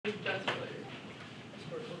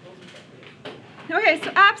Okay,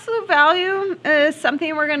 so absolute value is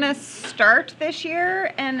something we're going to start this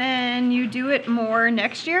year, and then you do it more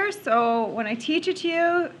next year. So when I teach it to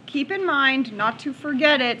you, keep in mind not to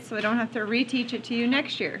forget it so I don't have to reteach it to you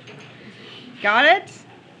next year. Got it?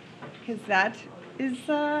 Because that is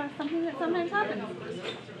something that sometimes happens.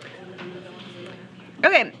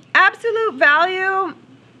 Okay, absolute value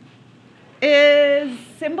is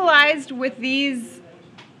symbolized with these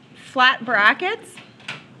flat brackets.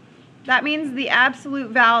 That means the absolute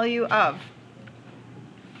value of.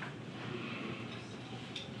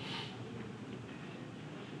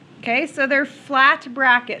 Okay, so they're flat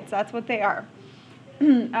brackets. That's what they are,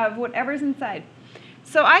 of whatever's inside.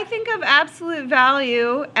 So I think of absolute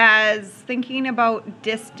value as thinking about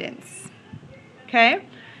distance. Okay,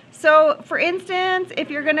 so for instance, if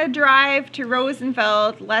you're going to drive to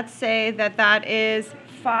Rosenfeld, let's say that that is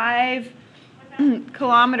 5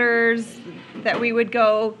 kilometers that we would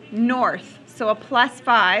go north, so a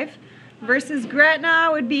 +5, versus Gretna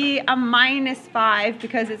would be a -5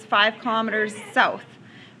 because it's 5 kilometers south.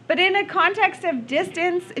 But in a context of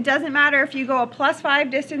distance, it doesn't matter if you go a +5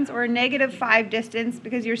 distance or a -5 distance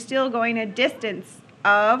because you're still going a distance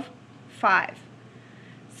of 5.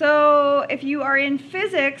 So if you are in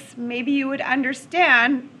physics, maybe you would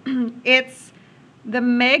understand it's the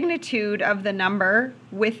magnitude of the number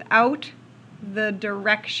without the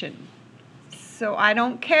direction. So I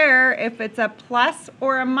don't care if it's a plus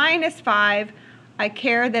or a -5, I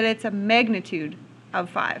care that it's a magnitude of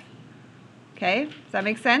 5. Okay, does that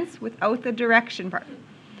make sense? Without the direction part.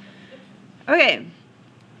 Okay,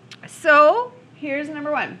 so here's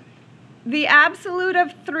number 1. The absolute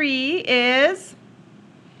of 3 is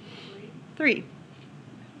 3.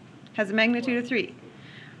 Has a magnitude of 3.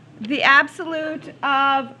 The absolute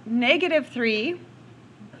of -3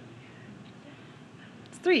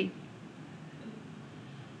 is 3.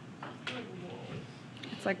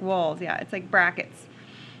 It's like walls, yeah, it's like brackets,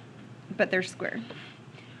 but they're square.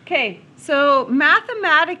 Okay, so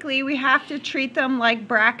mathematically we have to treat them like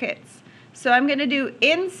brackets. So I'm going to do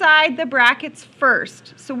inside the brackets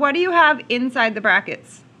first. So what do you have inside the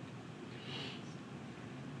brackets?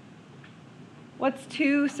 What's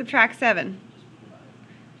 2 subtract 7?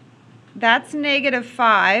 That's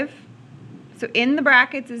 -5. So in the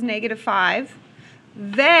brackets is -5.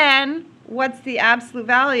 Then what's the absolute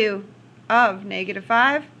value of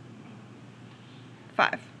 -5?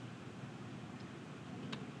 5.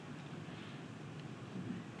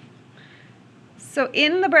 So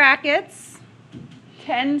in the brackets,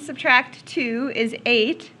 10 subtract 2 is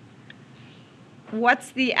 8.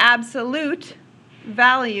 What's the absolute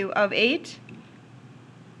value of 8?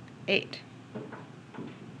 8.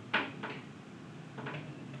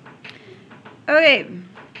 Okay.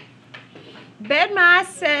 BEDMAS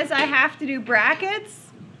says I have to do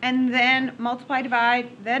brackets and then multiply,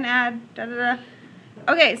 divide, then add, da da da.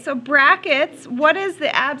 Okay, so brackets, what is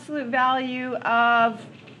the absolute value of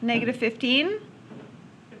 -15?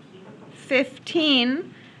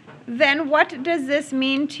 15. Then what does this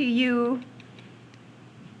mean to you?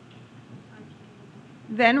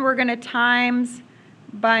 Then we're going to times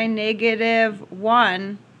by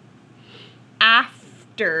 -1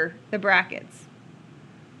 after the brackets.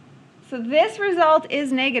 So this result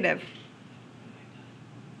is negative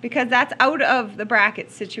because that's out of the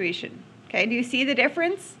bracket situation. Okay, do you see the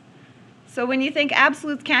difference? So when you think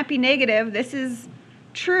absolutes can't be negative, this is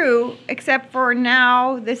true, except for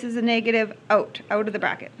now this is a negative out of the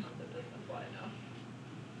bracket.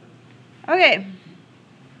 Okay,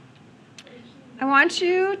 I want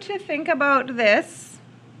you to think about this.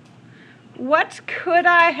 What could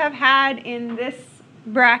I have had in this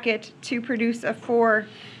bracket to produce a 4?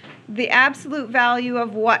 The absolute value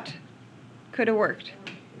of what could have worked?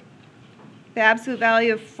 The absolute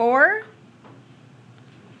value of 4?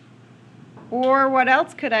 Or what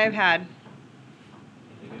else could I have had?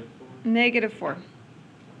 -4.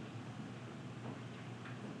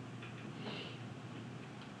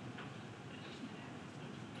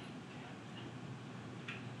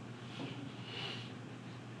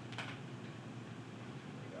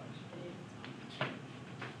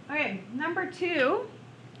 Okay, number 2,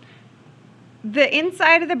 the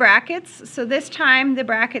inside of the brackets, so this time the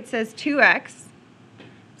bracket says 2x.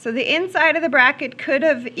 So the inside of the bracket could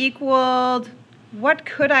have equaled, what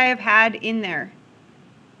could I have had in there?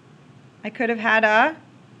 I could have had a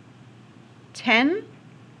 10,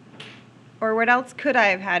 or what else could I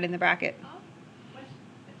have had in the bracket?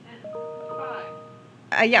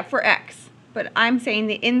 Yeah, for x, but I'm saying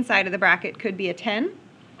the inside of the bracket could be a 10.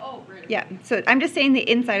 Oh, right. Yeah, so I'm just saying the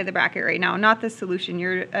inside of the bracket right now, not the solution.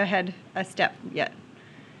 You're ahead a step yet.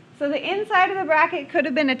 So the inside of the bracket could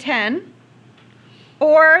have been a 10,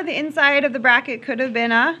 Or the inside of the bracket could have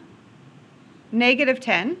been a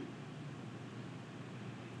 -10,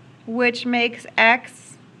 which makes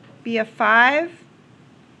x be a 5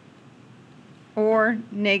 or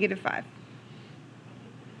 -5.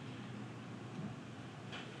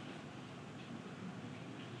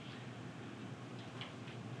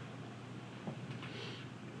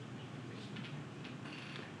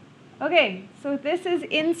 Okay, so this is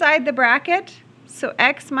inside the bracket, so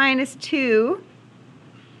x minus 2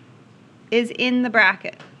 is in the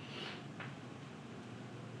bracket.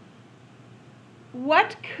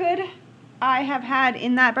 What could I have had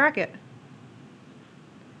in that bracket?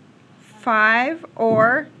 5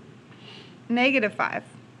 or -5.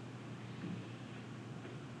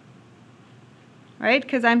 Right?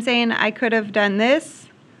 Because I'm saying I could have done this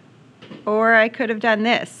or I could have done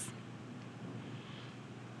this.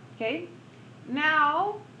 Okay?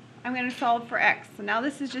 Now I'm going to solve for x. So now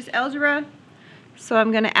this is just algebra. So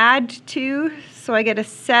I'm going to add 2, so I get a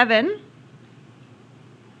 7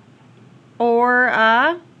 or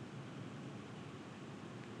a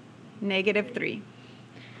 -3.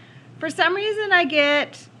 For some reason I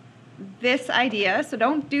get this idea, so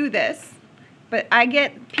don't do this, but I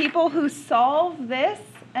get people who solve this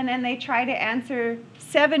and then they try to answer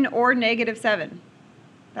 7 or -7.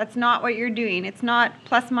 That's not what you're doing. It's not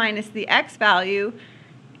plus minus the x value,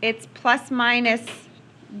 it's plus minus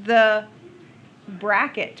the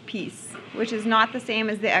bracket piece, which is not the same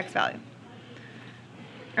as the x value.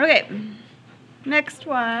 Okay, next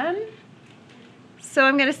one. So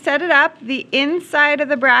I'm going to set it up. The inside of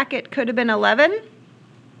the bracket could have been 11,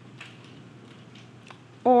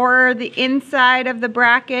 or the inside of the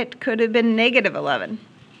bracket could have been -11.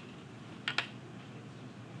 Does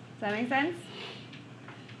that make sense?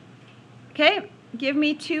 Okay, give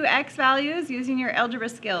me 2 x values using your algebra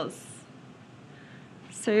skills.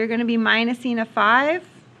 So you're going to be minusing a 5.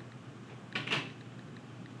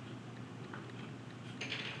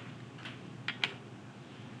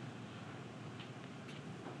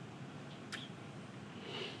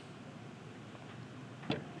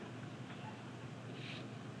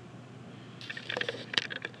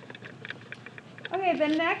 Okay, the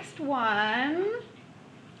next one,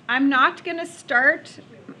 I'm not going to start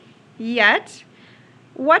yet.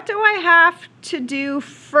 What do I have to do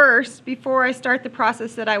first before I start the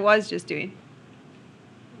process that I was just doing?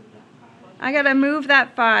 I got to move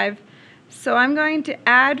that 5. So I'm going to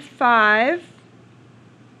add 5.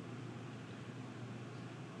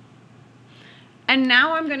 And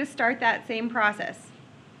now I'm going to start that same process.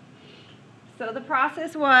 So the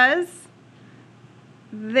process was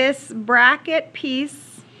this bracket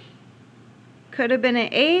piece could have been an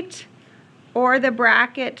 8, or the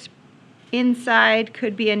bracket inside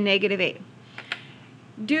could be a -8.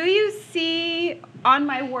 Do you see on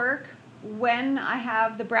my work when I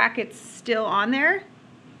have the brackets still on there,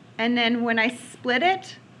 and then when I split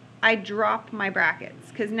it, I drop my brackets?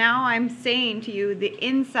 Because now I'm saying to you the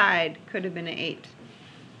inside could have been an 8.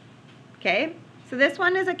 Okay? So this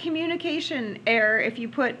one is a communication error if you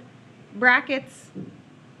put brackets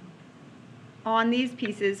on these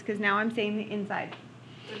pieces, because now I'm saying the inside.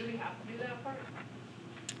 So do we have to do that part?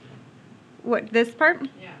 What, this part?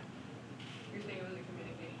 Yeah. You're saying it was a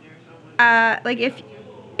communication error, so Like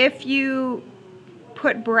if you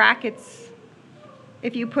put brackets,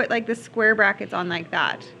 if you put like the square brackets on like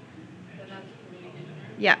that. then that's a communication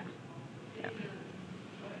error? Yeah.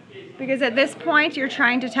 Because at this point you're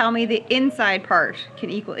trying to tell me the inside part can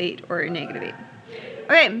equal 8 or a -8.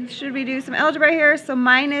 Okay, should we do some algebra here? So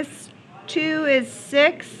 -2 is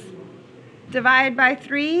 6, divided by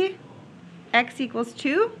 3, x equals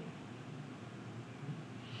 2.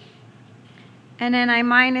 And then I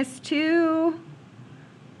minus 2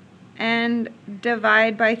 and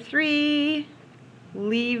divide by 3,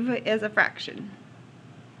 leave as a fraction.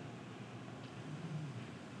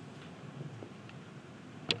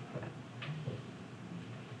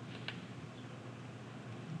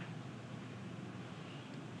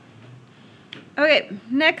 Okay,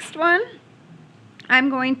 next one, I'm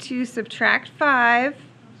going to subtract 5.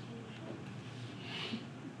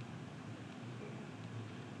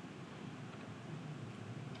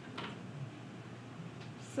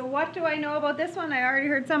 So what do I know about this one? I already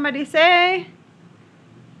heard somebody say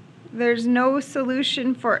there's no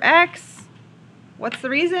solution for x. What's the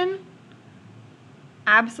reason?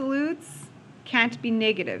 Absolutes can't be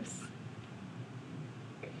negatives.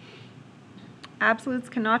 Absolutes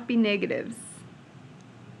cannot be negatives.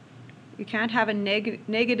 You can't have a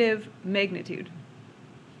negative magnitude.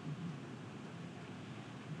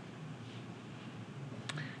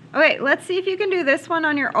 Okay, let's see if you can do this one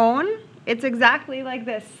on your own. It's exactly like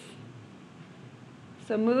this.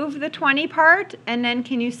 So move the 20 part, and then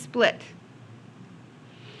can you split?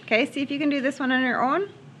 Okay, see if you can do this one on your own.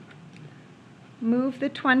 Move the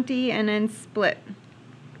 20 and then split.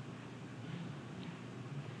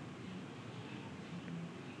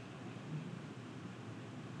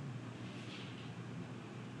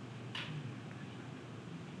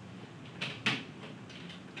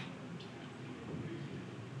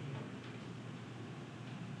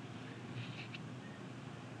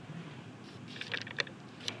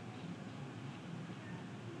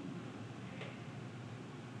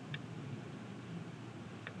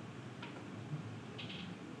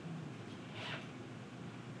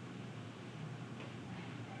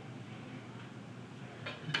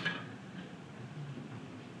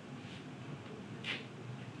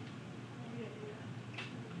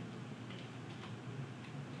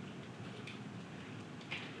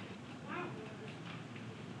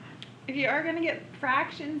 If you are going to get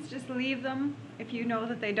fractions, just leave them if you know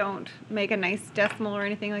that they don't make a nice decimal or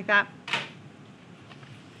anything like that.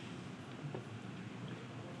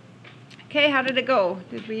 Okay, how did it go?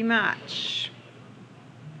 Did we match?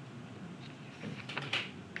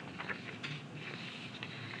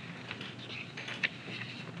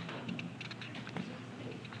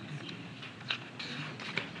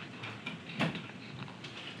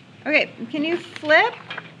 Okay, can you flip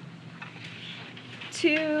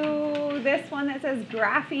to this one that says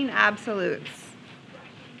graphing absolutes?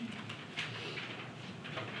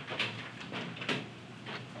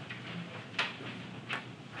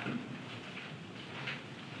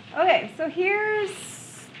 Okay, so here's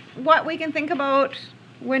what we can think about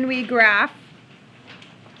when we graph.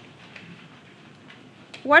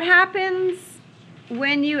 What happens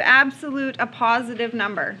when you absolute a positive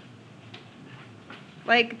number?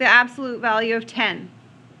 Like the absolute value of 10.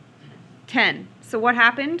 10. So what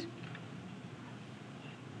happened?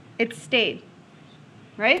 It stayed,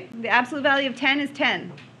 right? The absolute value of 10 is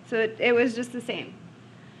 10. So it was just the same.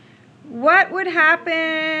 What would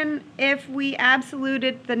happen if we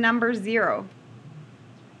absoluted the number 0?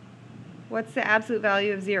 What's the absolute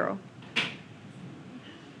value of 0?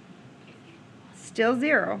 Still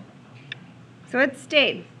 0. So it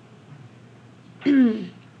stayed.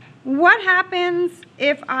 What happens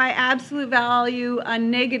if I absolute value a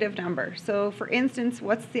negative number? So for instance,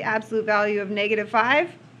 what's the absolute value of negative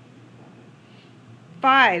 5?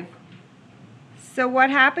 5. So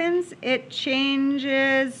what happens? It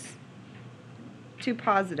changes to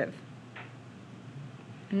positive.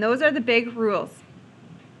 And those are the big rules.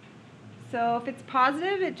 So if it's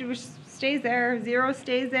positive, it just stays there. 0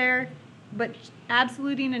 stays there. But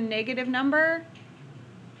absoluting a negative number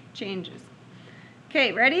changes.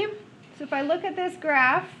 Okay, ready? So if I look at this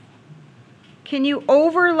graph, can you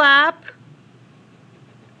overlap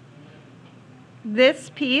this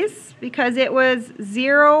piece because it was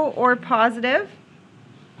 0 or positive?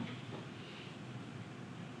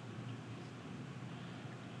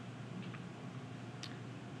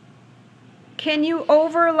 Can you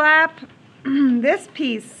overlap this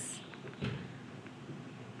piece?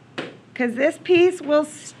 Because this piece will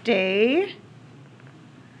stay.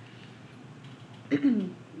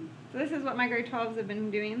 So this is what my grade 12s have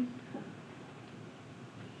been doing.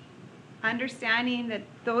 Understanding that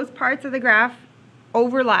those parts of the graph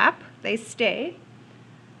overlap, they stay.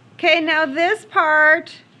 Okay, now this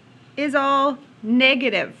part is all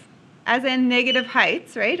negative, as in negative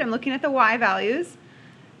heights, right? I'm looking at the y values.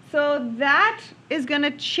 So that is going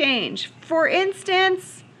to change. For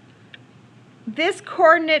instance, this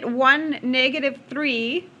coordinate 1,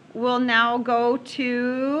 -3 will now go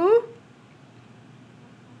to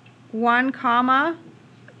 1,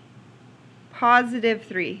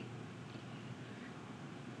 +3.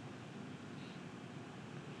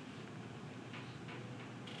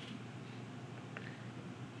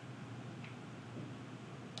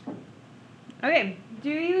 Okay, do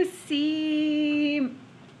you see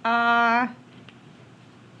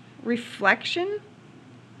reflection?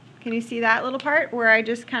 Can you see that little part where I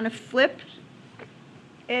just kind of flipped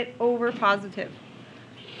it over positive?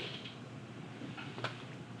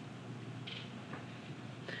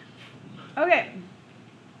 Okay,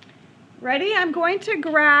 ready? I'm going to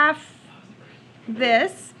graph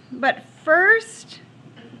this, but first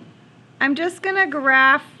I'm just going to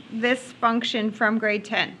graph this function from grade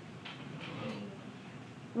 10.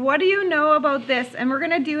 What do you know about this? And we're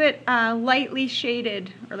going to do it lightly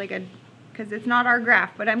shaded, or like a, because it's not our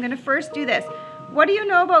graph, but I'm going to first do this. What do you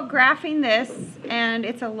know about graphing this and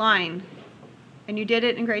it's a line? And you did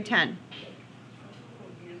it in grade 10.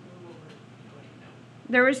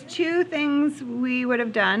 There was 2 things we would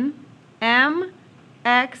have done. M,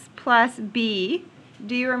 X plus B.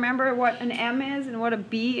 Do you remember what an M is and what a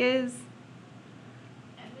B is?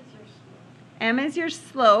 M is your slope. M is your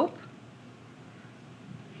slope,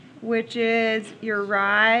 which is your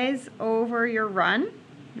rise over your run.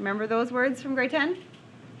 Remember those words from grade 10?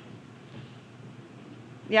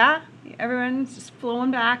 Yeah? Everyone's just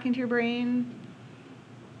flowing back into your brain.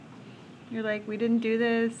 You're like, we didn't do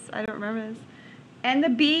this. I don't remember this. And the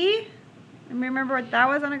B, remember what that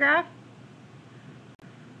was on a graph?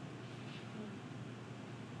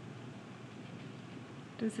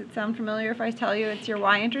 Does it sound familiar if I tell you it's your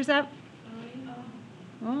y-intercept?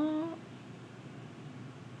 Oh.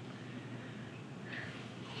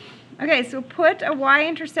 Okay, so put a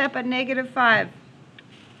y-intercept at -5.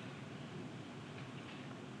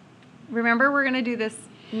 Remember, we're going to do this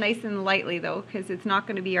nice and lightly, though, because it's not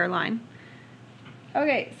going to be our line.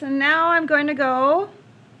 Okay, so now I'm going to go,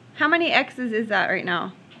 how many x's is that right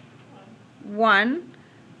now? 1.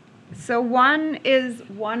 So 1 is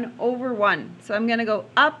 1 over 1. So I'm going to go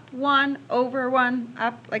up 1, over 1,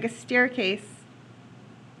 up like a staircase.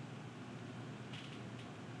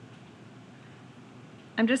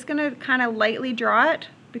 I'm just going to kind of lightly draw it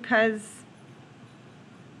because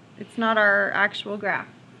it's not our actual graph.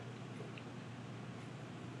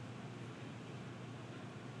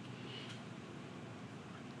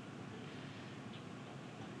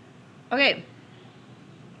 Okay.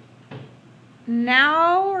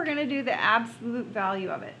 Now we're going to do the absolute value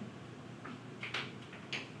of it.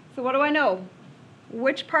 So what do I know?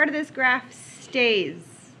 Which part of this graph stays?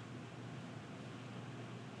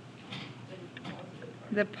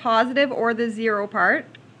 The positive or the 0 part.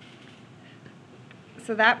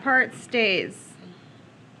 So that part stays.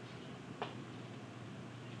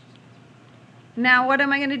 Now what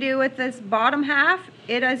am I going to do with this bottom half?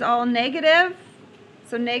 It is all negative.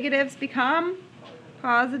 So negatives become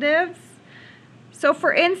positives. So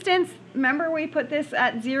for instance, remember we put this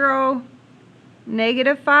at 0,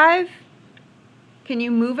 -5. Can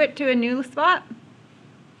you move it to a new spot?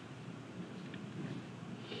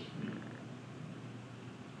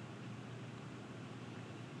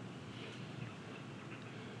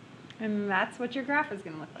 And that's what your graph is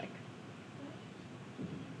going to look like.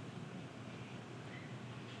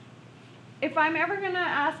 If I'm ever going to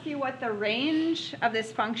ask you what the range of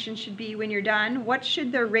this function should be when you're done, what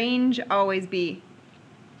should the range always be?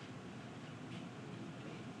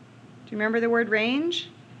 Do you remember the word range?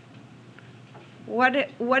 What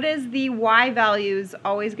is the y values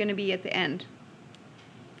always going to be at the end?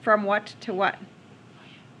 From what to what?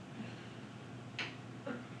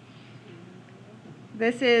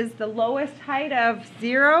 This is the lowest height of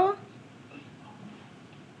 0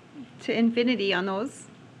 to infinity on those.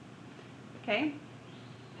 Okay?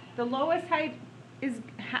 The lowest height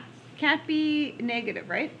can't be negative,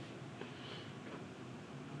 right?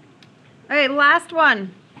 Okay, last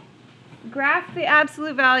one. Graph the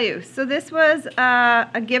absolute value. So this was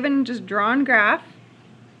a given, just drawn graph.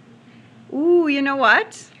 Ooh, you know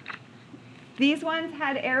what? These ones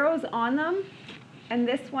had arrows on them, and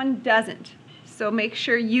this one doesn't. So make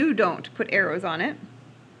sure you don't put arrows on it.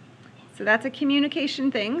 So that's a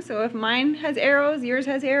communication thing. So if mine has arrows, yours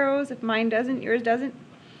has arrows. If mine doesn't, yours doesn't.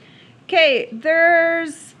 Okay,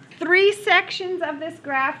 there's 3 sections of this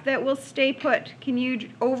graph that will stay put. Can you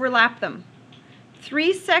overlap them?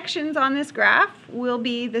 3 sections on this graph will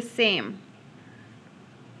be the same.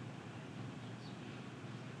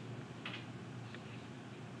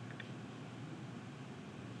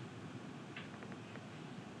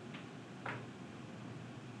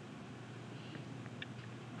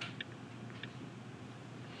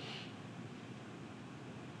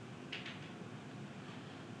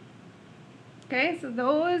 Okay, so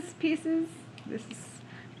those pieces, this is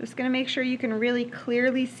just going to make sure you can really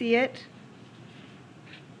clearly see it.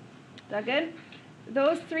 Is that good?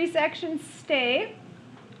 Those 3 sections stay.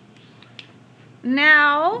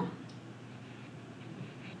 Now,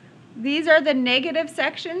 these are the negative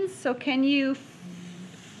sections, so can you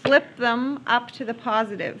flip them up to the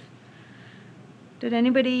positive? Did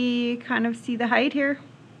anybody kind of see the height here?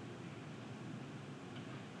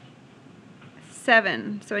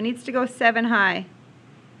 7, so it needs to go 7 high.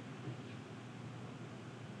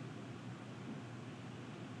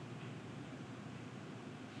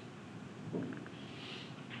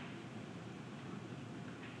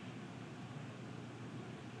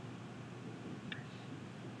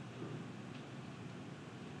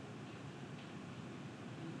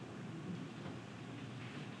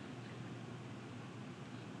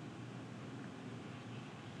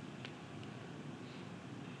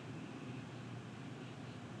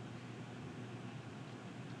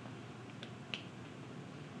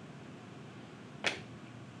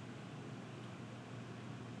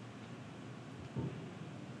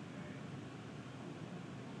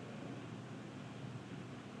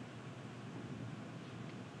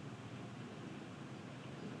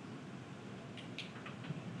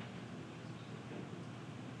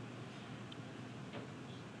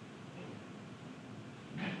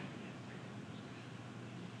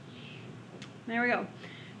 There we go.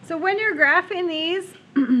 So when you're graphing these,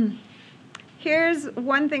 here's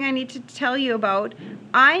one thing I need to tell you about.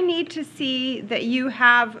 I need to see that you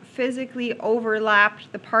have physically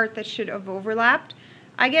overlapped the part that should have overlapped.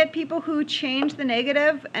 I get people who change the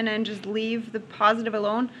negative and then just leave the positive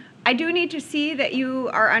alone. I do need to see that you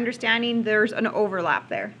are understanding there's an overlap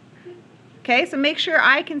there. Okay, so make sure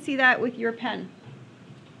I can see that with your pen.